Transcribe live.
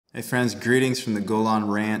Hey friends, greetings from the Golan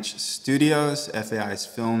Ranch Studios, FAI's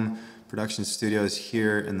film production studios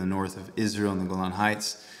here in the north of Israel in the Golan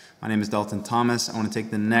Heights. My name is Dalton Thomas. I want to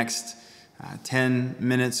take the next 10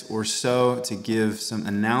 minutes or so to give some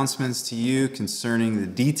announcements to you concerning the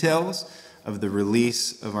details of the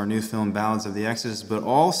release of our new film, Ballads of the Exodus, but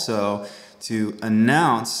also to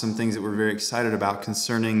announce some things that we're very excited about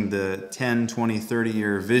concerning the 10, 20,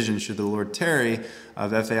 30-year vision, should the Lord tarry,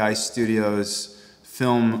 of FAI Studios'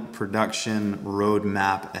 film production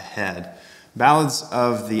roadmap ahead. Ballads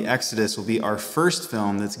of the Exodus will be our first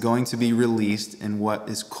film that's going to be released in what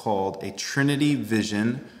is called a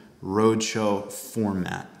TrinityVision Roadshow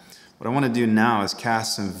format. What I want to do now is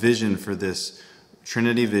cast some vision for this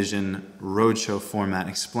TrinityVision Roadshow format,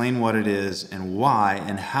 explain what it is and why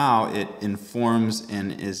and how it informs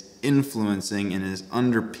and is influencing and is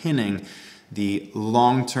underpinning the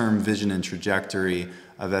long-term vision and trajectory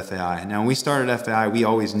of FAI. Now, when we started FAI, we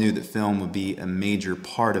always knew that film would be a major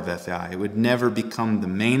part of FAI. It would never become the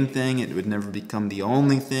main thing. It would never become the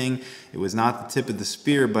only thing. It was not the tip of the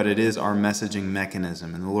spear, but it is our messaging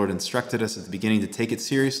mechanism. And the Lord instructed us at the beginning to take it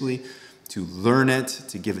seriously, to learn it,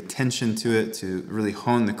 to give attention to it, to really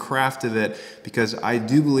hone the craft of it, because I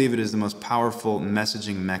do believe it is the most powerful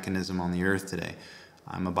messaging mechanism on the earth today.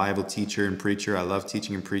 I'm a Bible teacher and preacher. I love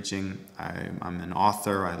teaching and preaching. I'm an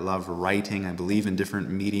author. I love writing. I believe in different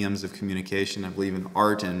mediums of communication. I believe in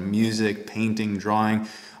art and music, painting, drawing.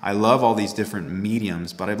 I love all these different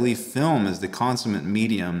mediums, but I believe film is the consummate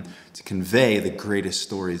medium to convey the greatest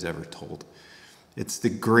stories ever told. It's the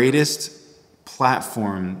greatest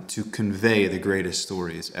platform to convey the greatest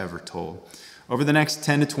stories ever told. Over the next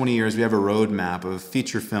 10 to 20 years, we have a roadmap of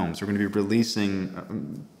feature films. We're going to be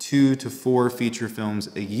releasing 2 to 4 feature films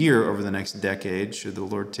a year over the next decade, should the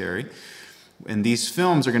Lord tarry. And these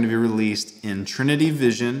films are going to be released in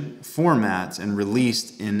TrinityVision formats and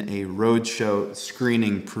released in a roadshow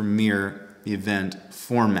screening premiere event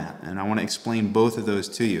format. And I want to explain both of those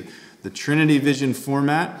to you. The TrinityVision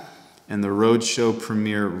format and the Roadshow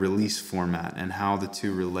premiere release format, and how the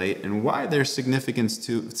two relate and why they're significant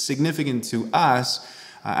to us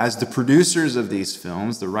as the producers of these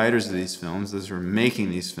films, the writers of these films, those who are making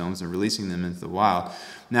these films and releasing them into the wild.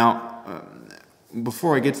 Now,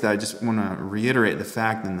 before I get to that, I just want to reiterate the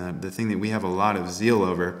fact and the thing that we have a lot of zeal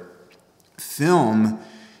over. Film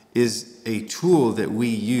is a tool that we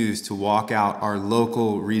use to walk out our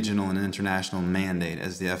local, regional, and international mandate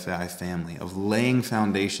as the FAI family of laying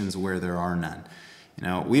foundations where there are none. You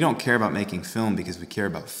know, we don't care about making film because we care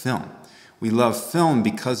about film. We love film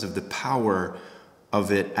because of the power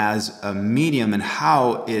of it as a medium and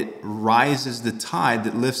how it rises the tide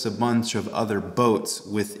that lifts a bunch of other boats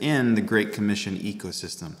within the Great Commission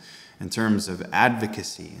ecosystem in terms of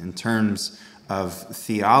advocacy, in terms of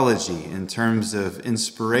theology, in terms of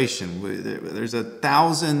inspiration. There's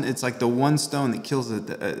 1,000, it's like the one stone that kills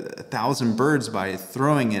 1,000 birds by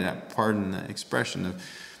throwing it at, pardon the expression of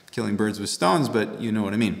killing birds with stones, but you know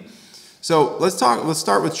what I mean. So let's start with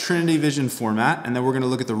TrinityVision format, and then we're going to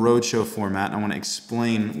look at the Roadshow format. I want to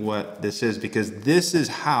explain what this is, because this is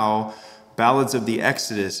how Ballads of the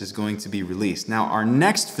Exodus is going to be released. Now, our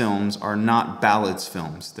next films are not Ballads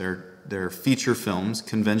films. They're feature films,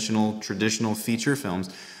 conventional, traditional feature films,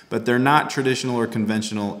 but they're not traditional or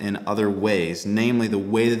conventional in other ways, namely the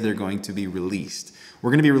way that they're going to be released. We're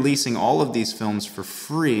going to be releasing all of these films for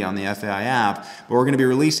free on the FAI app, but we're going to be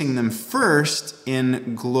releasing them first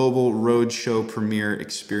in global roadshow premiere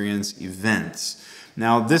experience events.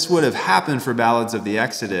 Now, this would have happened for Ballads of the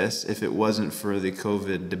Exodus if it wasn't for the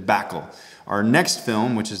COVID debacle. Our next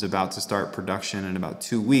film, which is about to start production in about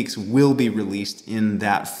 2 weeks, will be released in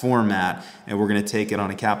that format, and we're going to take it on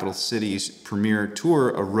a capital cities premiere tour,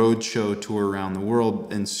 a roadshow tour around the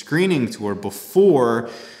world, and screening tour before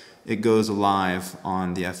it goes live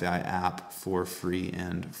on the FAI app for free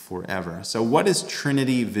and forever. So what is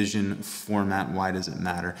TrinityVision format? Why does it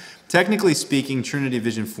matter? Technically speaking,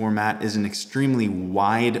 TrinityVision format is an extremely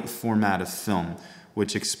wide format of film,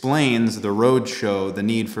 which explains the roadshow, the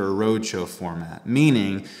need for a roadshow format.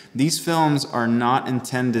 Meaning, these films are not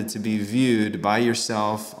intended to be viewed by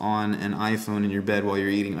yourself on an iPhone in your bed while you're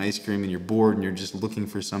eating ice cream and you're bored and you're just looking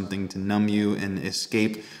for something to numb you and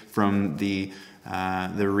escape from the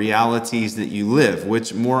realities that you live,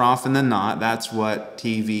 which more often than not, that's what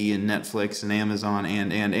TV and Netflix and Amazon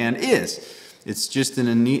and is. It's just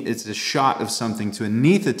it's a shot of something to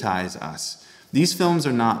anesthetize us. These films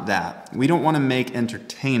are not that. We don't want to make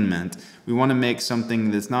entertainment. We want to make something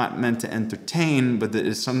that's not meant to entertain, but that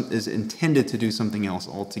is intended to do something else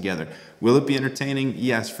altogether. Will it be entertaining?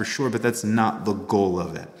 Yes, for sure, but that's not the goal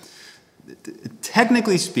of it.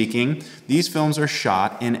 Technically speaking, these films are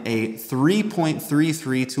shot in a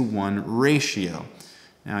 3.33:1 ratio.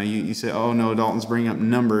 Now you say, oh no, Dalton's bringing up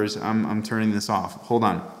numbers. I'm turning this off. Hold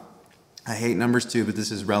on. I hate numbers too, but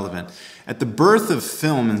this is relevant. At the birth of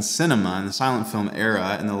film and cinema in the silent film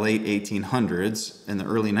era in the late 1800s and the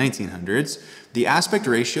early 1900s, the aspect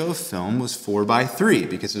ratio of film was 4:3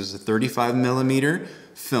 because it was a 35 millimeter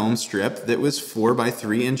film strip that was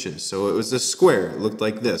 4:3 inches. So it was a square. It looked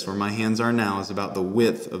like this. Where my hands are now is about the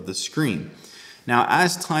width of the screen. Now,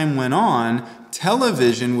 as time went on,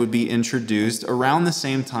 television would be introduced around the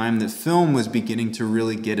same time that film was beginning to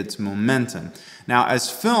really get its momentum. Now, as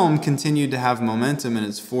film continued to have momentum in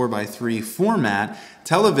its 4:3 format,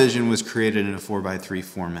 television was created in a 4:3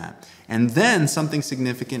 format. And then something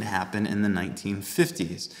significant happened in the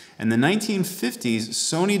 1950s. In the 1950s,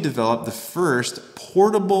 Sony developed the first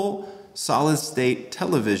portable solid-state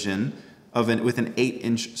television with an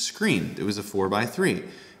 8-inch screen. It was a 4:3.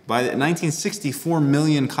 By 1960, 4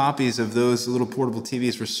 million copies of those little portable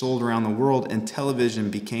TVs were sold around the world, and television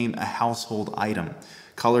became a household item.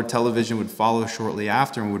 Color television would follow shortly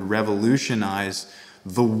after and would revolutionize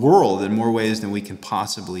the world in more ways than we can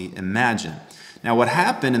possibly imagine. Now, what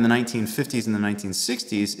happened in the 1950s and the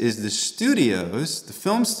 1960s is the studios, the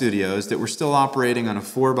film studios that were still operating on a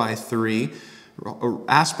 4:3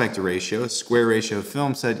 aspect ratio, a square ratio of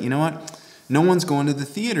film, said, you know what? No one's going to the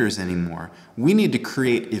theaters anymore. We need to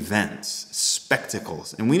create events,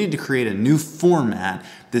 spectacles, and we need to create a new format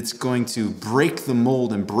that's going to break the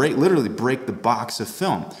mold and literally break the box of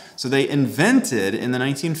film. So they invented in the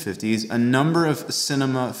 1950s a number of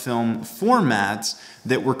cinema film formats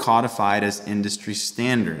that were codified as industry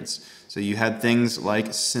standards. So you had things like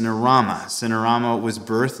Cinerama. Cinerama was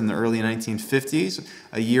birthed in the early 1950s.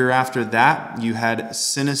 A year after that, you had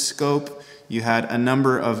Cinescope. You had a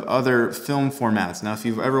number of other film formats. Now, if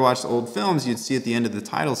you've ever watched old films, you'd see at the end of the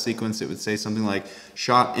title sequence, it would say something like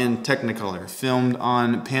shot in Technicolor, filmed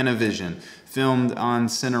on Panavision, filmed on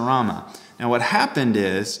Cinerama. Now, what happened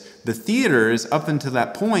is the theaters up until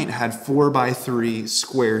that point had 4:3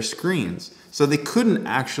 square screens. So they couldn't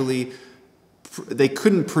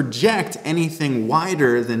project anything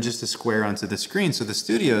wider than just a square onto the screen. So the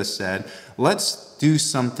studios said, let's do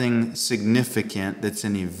something significant that's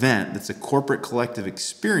an event, that's a corporate collective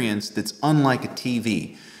experience that's unlike a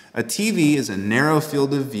TV. A TV is a narrow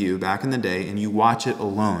field of view back in the day, and you watch it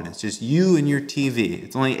alone. It's just you and your TV.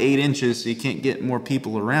 It's only 8 inches, so you can't get more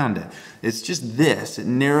people around it. It's just this. It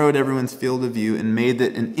narrowed everyone's field of view and made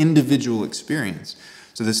it an individual experience.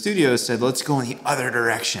 So the studios said, let's go in the other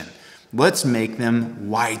direction. Let's make them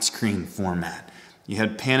widescreen format. You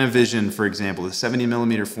had Panavision, for example, the 70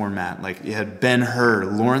 millimeter format. Like you had Ben-Hur,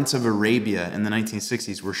 Lawrence of Arabia in the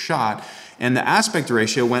 1960s were shot. And the aspect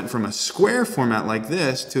ratio went from a square format like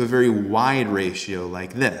this to a very wide ratio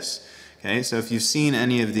like this. Okay, so if you've seen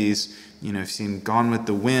any of these, if you've seen Gone with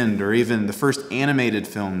the Wind, or even the first animated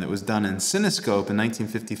film that was done in Cinescope in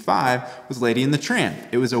 1955 was Lady and the Tramp.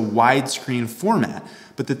 It was a widescreen format.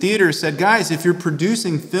 But the theater said, guys, if you're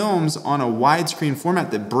producing films on a widescreen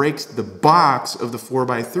format that breaks the box of the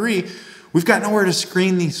 4:3, we've got nowhere to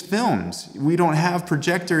screen these films. We don't have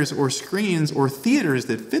projectors or screens or theaters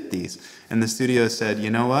that fit these. And the studio said,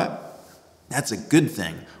 you know what? That's a good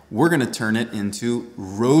thing. We're going to turn it into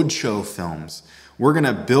roadshow films. We're going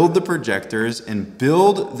to build the projectors and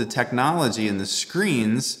build the technology and the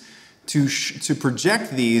screens to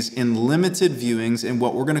project these in limited viewings in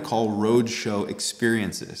what we're going to call roadshow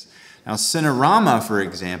experiences. Now, Cinerama, for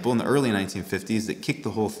example, in the early 1950s that kicked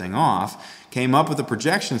the whole thing off, came up with a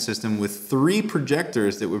projection system with 3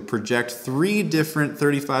 projectors that would project 3 different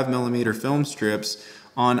 35 millimeter film strips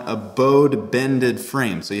on a bowed, bended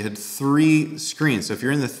frame. So you had 3 screens. So if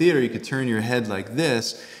you're in the theater, you could turn your head like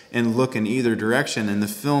this and look in either direction, and the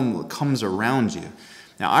film comes around you.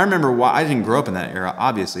 Now, I remember, I didn't grow up in that era,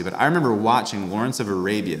 obviously, but I remember watching Lawrence of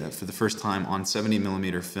Arabia for the first time on 70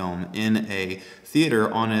 millimeter film in a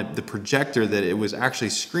theater on the projector that it was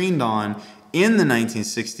actually screened on in the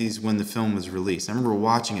 1960s when the film was released. I remember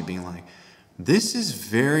watching it being like, this is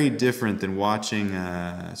very different than watching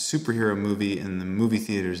a superhero movie in the movie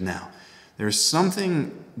theaters now. There's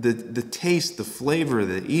something, the taste, the flavor,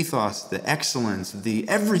 the ethos, the excellence,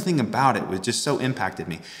 everything about it was just so impacted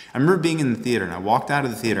me. I remember being in the theater, and I walked out of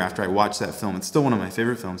the theater after I watched that film. It's still one of my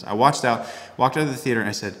favorite films. I walked out of the theater, and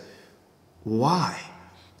I said, why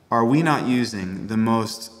are we not using the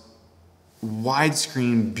most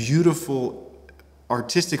widescreen, beautiful,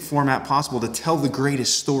 artistic format possible to tell the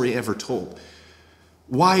greatest story ever told?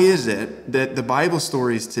 Why is it that the Bible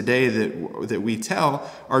stories today that we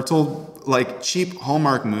tell are told like cheap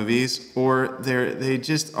Hallmark movies, or they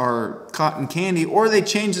just are cotton candy, or they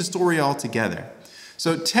change the story altogether?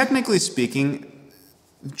 So technically speaking,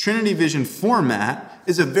 TrinityVision format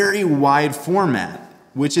is a very wide format,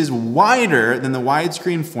 which is wider than the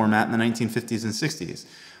widescreen format in the 1950s and 60s.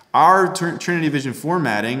 Our TrinityVision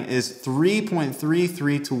formatting is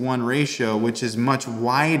 3.33 to 1 ratio, which is much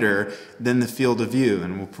wider than the field of view.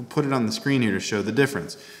 And we'll put it on the screen here to show the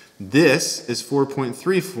difference. This is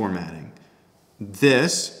 4.3 formatting.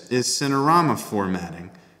 This is Cinerama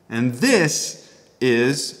formatting. And this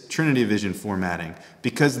is TrinityVision formatting,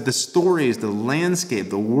 because the stories, the landscape,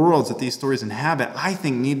 the worlds that these stories inhabit, I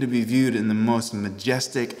think need to be viewed in the most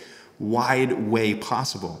majestic, wide way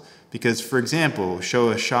possible. Because, for example,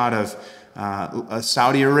 show a shot of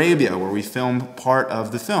Saudi Arabia where we filmed part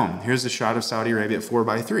of the film. Here's a shot of Saudi Arabia at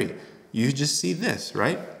 4:3. You just see this,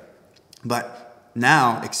 right? But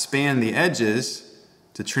now expand the edges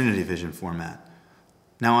to TrinityVision format.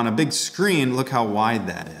 Now on a big screen, look how wide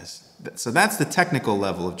that is. So that's the technical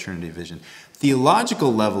level of TrinityVision.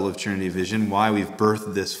 Theological level of TrinityVision, why we've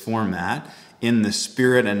birthed this format in the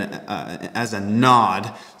spirit and as a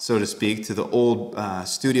nod, so to speak, to the old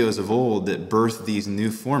studios of old that birthed these new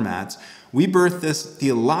formats. We birthed this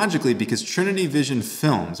theologically because TrinityVision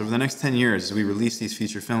films, over the next 10 years as we release these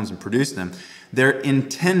feature films and produce them, they're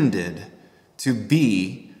intended to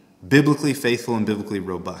be biblically faithful and biblically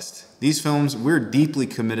robust. These films, we're deeply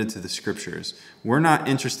committed to the scriptures. We're not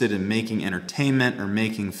interested in making entertainment or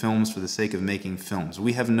making films for the sake of making films.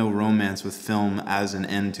 We have no romance with film as an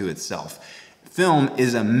end to itself. Film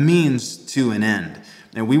is a means to an end.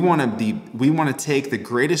 And we want to take the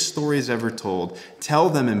greatest stories ever told, tell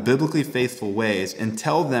them in biblically faithful ways, and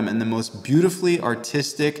tell them in the most beautifully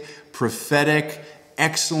artistic, prophetic,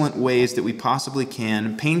 excellent ways that we possibly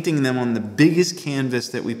can, painting them on the biggest canvas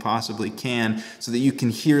that we possibly can so that you can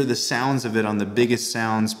hear the sounds of it on the biggest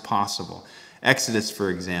sounds possible. Exodus,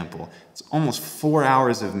 for example, it's almost 4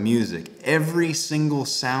 hours of music. Every single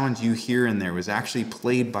sound you hear in there was actually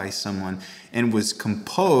played by someone and was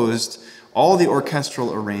composed. All the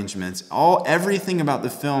orchestral arrangements, everything about the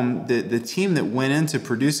film, the team that went into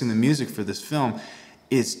producing the music for this film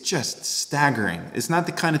is just staggering. It's not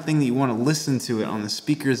the kind of thing that you want to listen to it on the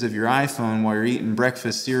speakers of your iPhone while you're eating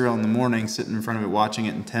breakfast cereal in the morning, sitting in front of it watching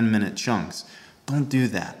it in 10-minute chunks. Don't do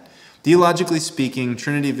that. Theologically speaking,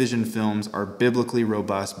 TrinityVision films are biblically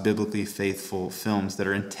robust, biblically faithful films that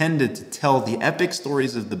are intended to tell the epic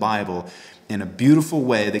stories of the Bible in a beautiful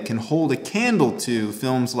way that can hold a candle to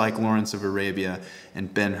films like Lawrence of Arabia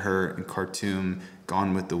and Ben-Hur and Khartoum,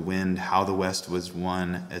 Gone with the Wind, How the West Was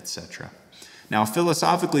Won, etc. Now,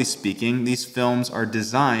 philosophically speaking, these films are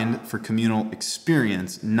designed for communal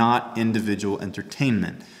experience, not individual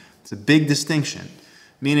entertainment. It's a big distinction.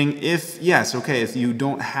 Meaning if you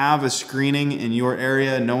don't have a screening in your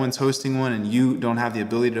area, no one's hosting one, and you don't have the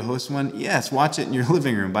ability to host one, yes, watch it in your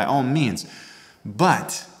living room by all means.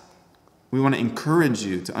 But we want to encourage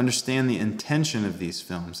you to understand the intention of these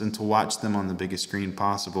films and to watch them on the biggest screen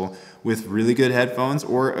possible with really good headphones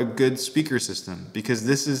or a good speaker system. Because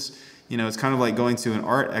this is, it's kind of like going to an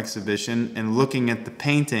art exhibition and looking at the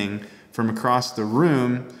painting from across the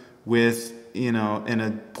room with, in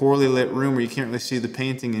a poorly lit room where you can't really see the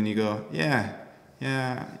painting, and you go, yeah,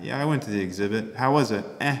 I went to the exhibit. How was it?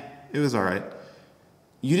 It was all right.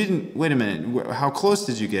 You didn't, wait a minute, how close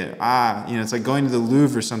did you get? It's like going to the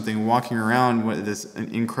Louvre or something, walking around with this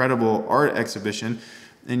incredible art exhibition,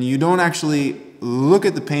 and you don't actually look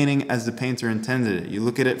at the painting as the painter intended it. You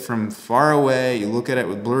look at it from far away, you look at it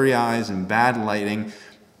with blurry eyes and bad lighting.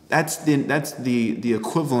 That's the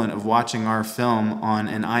equivalent of watching our film on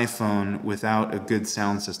an iPhone without a good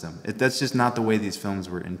sound system. That's just not the way these films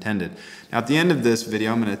were intended. Now, at the end of this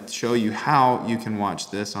video, I'm going to show you how you can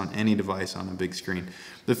watch this on any device on a big screen.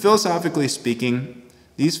 But philosophically speaking,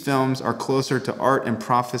 these films are closer to art and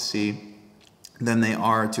prophecy than they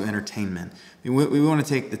are to entertainment. We want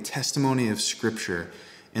to take the testimony of Scripture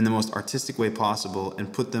in the most artistic way possible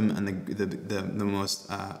and put them in the most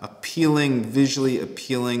appealing, visually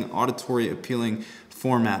appealing, auditory appealing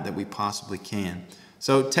format that we possibly can.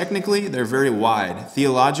 So technically, they're very wide.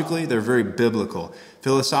 Theologically, they're very biblical.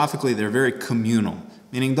 Philosophically, they're very communal,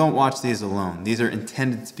 meaning don't watch these alone. These are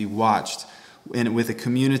intended to be watched with a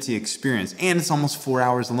community experience. And it's almost 4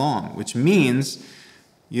 hours long, which means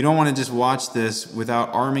you don't want to just watch this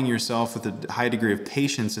without arming yourself with a high degree of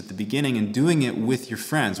patience at the beginning and doing it with your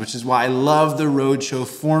friends, which is why I love the Roadshow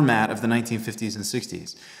format of the 1950s and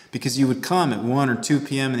 60s. because you would come at 1 or 2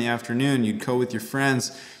 p.m. in the afternoon, you'd go with your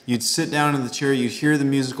friends, you'd sit down in the chair, you'd hear the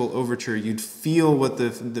musical overture, you'd feel what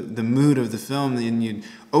the mood of the film, and you'd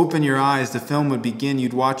open your eyes, the film would begin,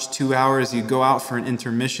 you'd watch 2 hours, you'd go out for an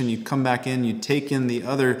intermission, you'd come back in, you'd take in the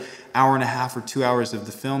other hour and a half or 2 hours of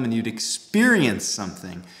the film, and you'd experience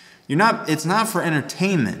something. It's not for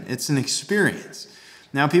entertainment, it's an experience.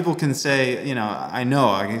 Now people can say,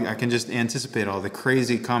 I can just anticipate all the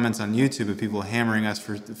crazy comments on YouTube of people hammering us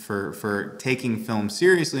for taking film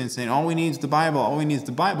seriously and saying, all we need is the Bible, all we need is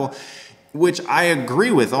the Bible, which I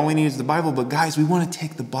agree with, all we need is the Bible. But guys, we want to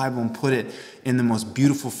take the Bible and put it in the most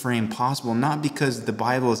beautiful frame possible, not because the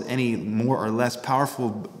Bible is any more or less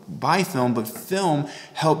powerful by film, but film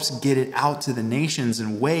helps get it out to the nations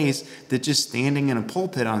in ways that just standing in a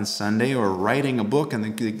pulpit on Sunday or writing a book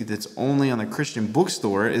that's only on the Christian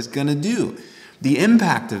bookstore is going to do. The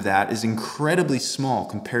impact of that is incredibly small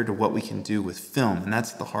compared to what we can do with film, and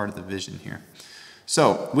that's the heart of the vision here.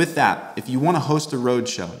 So with that, if you want to host a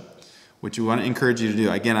roadshow, which we want to encourage you to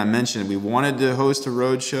do. Again, I mentioned we wanted to host a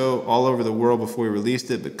roadshow all over the world before we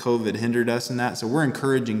released it, but COVID hindered us in that. So we're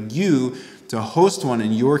encouraging you to host one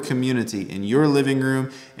in your community, in your living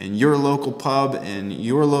room, in your local pub, in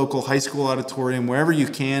your local high school auditorium, wherever you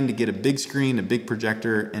can, to get a big screen, a big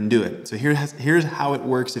projector, and do it. So here's how it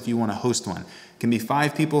works if you want to host one. It can be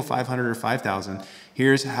 5 people, 500, or 5,000.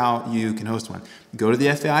 Here's how you can host one. Go to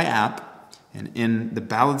the FAI app, and in the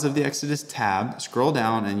Ballads of the Exodus tab, scroll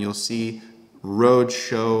down and you'll see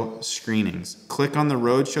Roadshow screenings. Click on the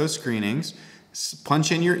Roadshow screenings,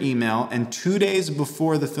 punch in your email, and 2 days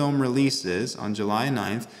before the film releases on July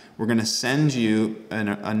 9th, we're going to send you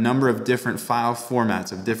a number of different file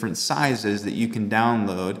formats of different sizes that you can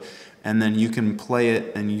download, and then you can play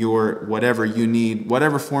it in your whatever you need,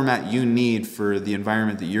 whatever format you need for the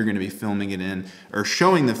environment that you're going to be filming it in or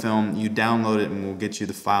showing the film. You download it and we'll get you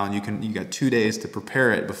the file, and you got 2 days to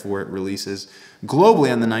prepare it before it releases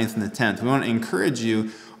globally on the 9th and the 10th. We want to encourage you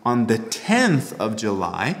on the 10th of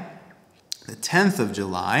July,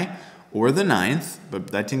 or the 9th,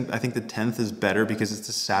 but I think the 10th is better because it's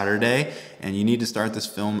a Saturday and you need to start this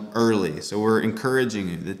film early. So we're encouraging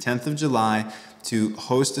you, the 10th of July, to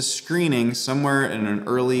host a screening somewhere in an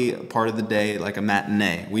early part of the day, like a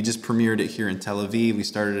matinee. We just premiered it here in Tel Aviv. We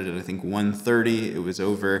started at, I think, 1:30. It was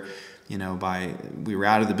over, we were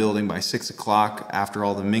out of the building by 6 o'clock after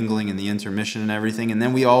all the mingling and the intermission and everything. And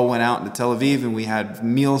then we all went out into Tel Aviv and we had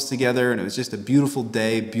meals together, and it was just a beautiful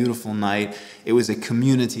day, beautiful night. It was a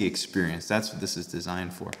community experience. That's what this is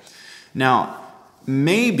designed for. Now,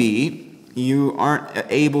 maybe you aren't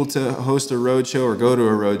able to host a roadshow or go to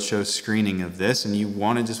a roadshow screening of this, and you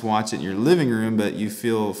want to just watch it in your living room, but you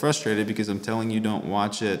feel frustrated because I'm telling you don't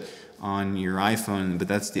watch it on your iPhone, but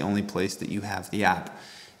that's the only place that you have the app.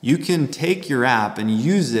 You can take your app and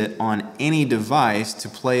use it on any device to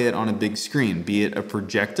play it on a big screen, be it a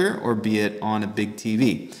projector or be it on a big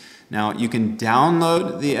TV. Now, you can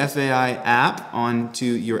download the FAI app onto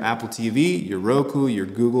your Apple TV, your Roku, your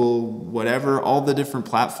Google, whatever, all the different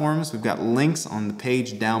platforms. We've got links on the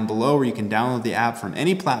page down below where you can download the app from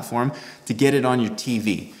any platform to get it on your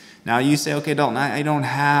TV. Now, you say, okay, Dalton, I don't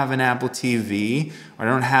have an Apple TV, or I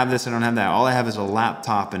don't have this, I don't have that. All I have is a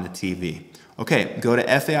laptop and a TV. Okay, go to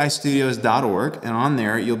faistudios.org, and on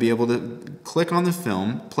there you'll be able to click on the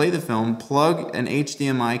film, play the film, plug an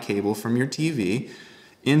HDMI cable from your TV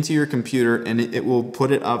into your computer, and it will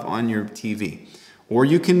put it up on your TV. Or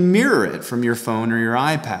you can mirror it from your phone or your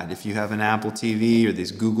iPad if you have an Apple TV or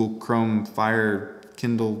these Google Chrome Fire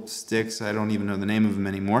Kindle sticks. I don't even know the name of them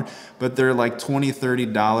anymore, but they're like $20,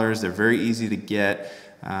 $30. They're very easy to get.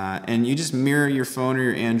 And you just mirror your phone or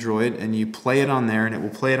your Android and you play it on there, and it will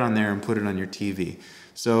play it on there and put it on your TV.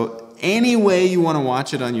 So any way you want to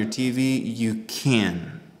watch it on your TV, you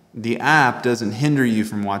can. The app doesn't hinder you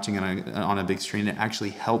from watching it on a big screen. It actually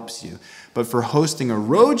helps you. But for hosting a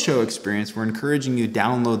roadshow experience, we're encouraging you to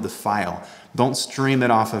download the file. Don't stream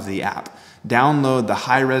it off of the app. Download the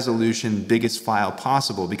high resolution, biggest file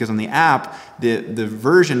possible, because on the app, the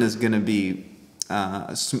version is going to be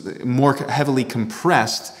more heavily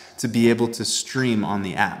compressed to be able to stream on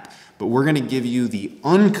the app. But we're going to give you the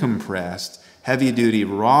uncompressed, heavy-duty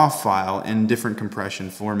raw file in different compression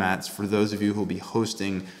formats for those of you who will be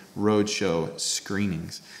hosting roadshow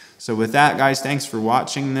screenings. So with that, guys, thanks for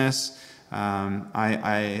watching this.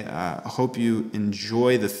 I hope you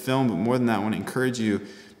enjoy the film, but more than that, I want to encourage you,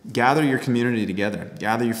 gather your community together,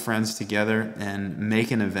 gather your friends together, and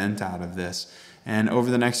make an event out of this. And over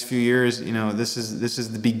the next few years, this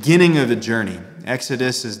is the beginning of a journey.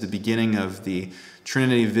 Exodus is the beginning of the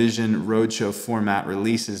TrinityVision Roadshow format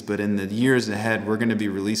releases, but in the years ahead, we're going to be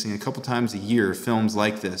releasing a couple times a year films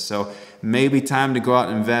like this. So maybe time to go out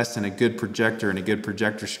and invest in a good projector and a good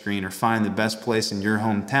projector screen, or find the best place in your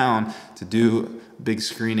hometown to do big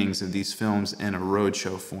screenings of these films in a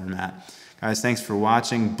roadshow format. Guys, thanks for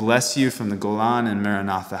watching. Bless you from the Golan, and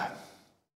Maranatha.